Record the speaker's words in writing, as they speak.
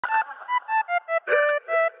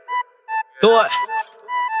Do it.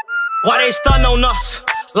 Why they stuntin' on us?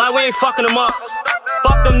 Like we ain't fucking them up.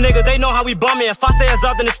 Fuck them niggas, they know how we bumming. If I say it's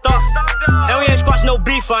up, then it's stuck. And we ain't squashing no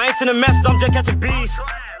beef. I ain't sending messages, I'm just catching bees.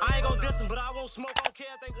 I ain't gon' diss them, but I won't smoke. I don't care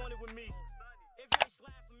if they want it with me.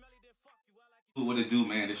 What it do,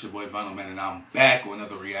 man? This your boy Vonno, man, and I'm back with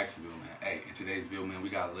another reaction video, man. Hey, in today's video, man, we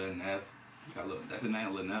got Lil Neff. That's his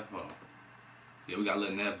name, Lil Neff. Yeah, we got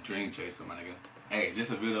Lil Neff Dream Chaser, my nigga. Hey, this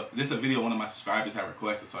a video one of my subscribers have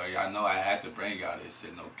requested, so y'all know I had to bring y'all this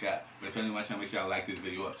shit, no cap. But if anyone trying to make sure y'all like this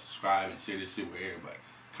video up, subscribe, and share this shit with everybody.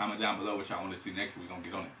 Comment down below what y'all want to see next, we gonna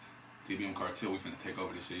get on it. DBM Cartel, we finna take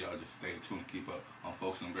over this shit, y'all just stay tuned to keep up on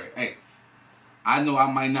Folks and Great. Hey, I know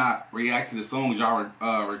I might not react to the songs y'all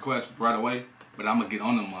request right away, but I'm gonna get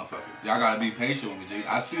on them motherfuckers. Y'all gotta be patient with me, G.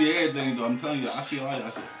 I see everything, though. I'm telling you, I see all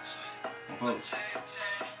y'all shit. Folks.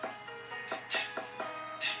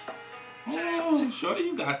 Oh, shorty,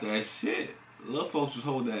 you got that shit. Little folks was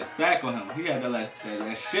holding that stack on him. He had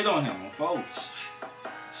that shit on him, folks.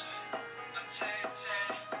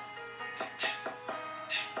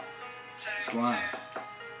 Flying.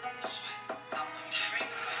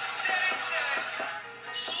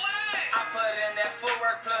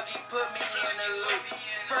 He put me in the loop.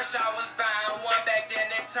 First I was buying one, back then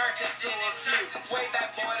it turned to 10 and 2. Way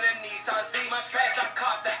back for the Nissan Z, my past I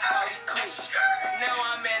caught the Audi coupe. Now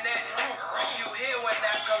I'm in that you hear when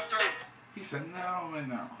I come through. He said, now I'm in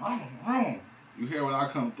that you hear when I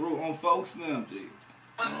come through on Folks now, G.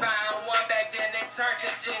 Was buying one, back then it turned to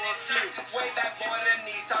 10 and 2. Way back for the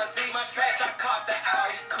Nissan Z, my past I caught the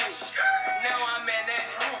Audi coupe. Now I'm in that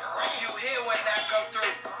you hear when I come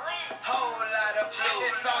through. Whole lot of blue.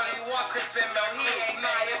 It's only one crip in my he ain't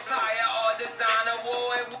my attire or designer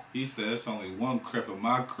war. He said it's only one crip in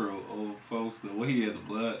my crew, old folks. Well, he had the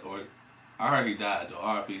blood, or I heard he died though.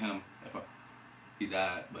 RP him. He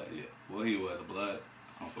died, but yeah. Well, he was the blood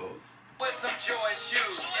on Folks. With some Jordan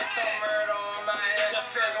shoes, it's some murder on my head. The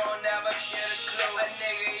feds won't never get a clue. A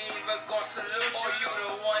nigga either gon' salute or you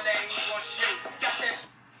the one that he gon' shoot. Got this.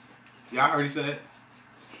 Y'all heard he said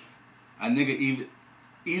a nigga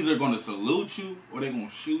either gonna salute you or they gonna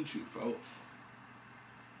shoot you, folks.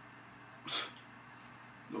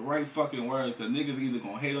 The right fucking words, cause niggas either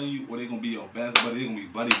gonna hate on you or they gonna be your best buddy. They gonna be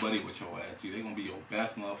buddy with your ass, G. They gonna be your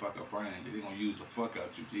best motherfucker friend. They gonna use the fuck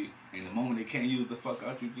out you, G. And the moment they can't use the fuck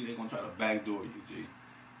out you, G, they gonna try to backdoor you, G.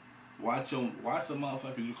 Watch the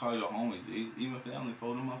motherfuckers you call your homies, G. Even if they only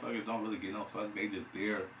fold, them motherfuckers don't really get no fuck. They just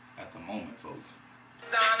there at the moment, folks.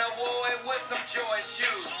 Designer war with some Jordan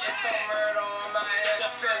shoes. It's some murder on my head. The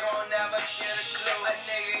feds won't never get a clue. A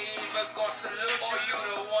nigga either gon' salute or you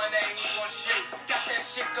the one that he gon' shoot. Got that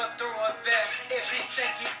shit go through a vest. If he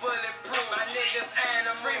think he bulletproof, my niggas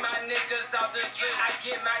free, my niggas out the zoo. I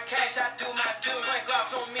get my cash, I do my due. Twin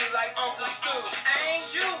Glocks on me like Uncle Stu. Ain't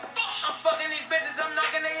you? I'm fucking these bitches, I'm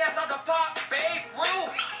knocking their ass out the park. Babe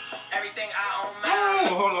Ruth. Everything I own mine.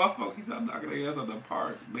 Oh, hold on, fuck. He's not knocking their ass out the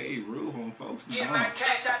park. Babe Ruth on Folks. Get my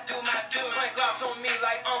cash, I do my due. Twin Glocks on me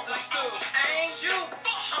like Uncle Stu. Ain't you?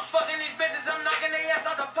 I'm fucking these bitches, I'm knocking their ass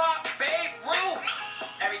out the park. Babe Ruth.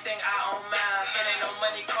 Everything I own mine. It ain't no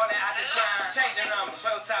money, call it I decline. Changing numbers,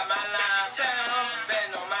 well top my line. I'm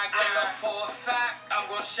been on my grind. I know for a fact I'm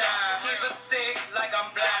gon' shine. Keep a stick like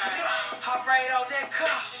I'm blind. Hop right out that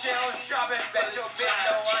cup. Shells dropping, bet your bitch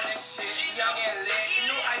know on this shit. Young and lit.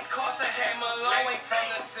 New ice Corsa came a long way from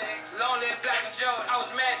the 6. Long live Black and Jody. I was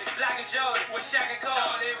Magic, Black and Jody. With Shaq and Cole.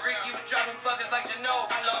 Long live Ricky was dropping buckets like Ginobili.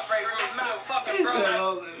 I lost Ray Root. My fucking bro. He said,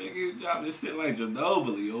 oh, Ricky was dropping shit like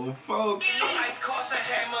Ginobili, old folks. New ice Corsa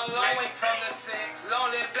came a long way from the 6. Long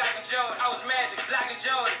live Black and Jody. I was Magic, Black and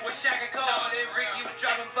Jody. With Shaq and Cole. Long live Ricky was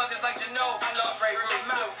dropping buckets like Ginobili. I lost Ray Root.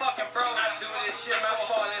 My fucking bro. I do this shit, my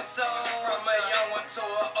heart and soul. From a young one to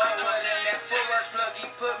an old one. And that footwork plug, he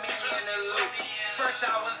put me in the loop. First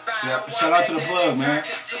I was buying shout out to the plug, man.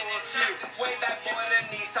 Way back for the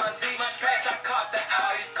Nissan Z, my past I caught the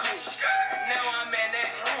Audi coupe. Now I'm in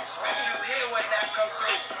that you hear when I come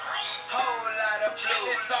through. Whole lot of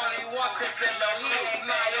blue. It's only one crip in my he ain't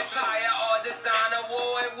my attire or designer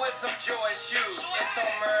war with some Jordan shoes. It's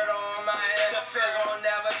some murder on my head. The feds won't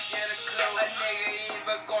never get a clue. A nigga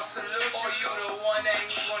either gon' salute or you the one that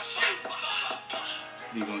he gon' shoot.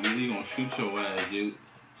 He gonna shoot your ass, dude.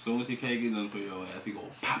 As soon as he can't get nothing for your ass, he go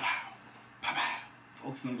pow pow, pow pow.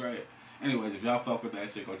 Folks, them great. Anyways, if y'all fuck with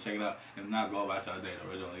that shit, go check it out. If not, go about y'all day.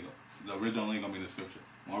 The original link gonna be in the description.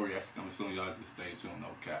 More reaction coming soon. Y'all just stay tuned. No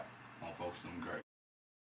cap on Folks, them great.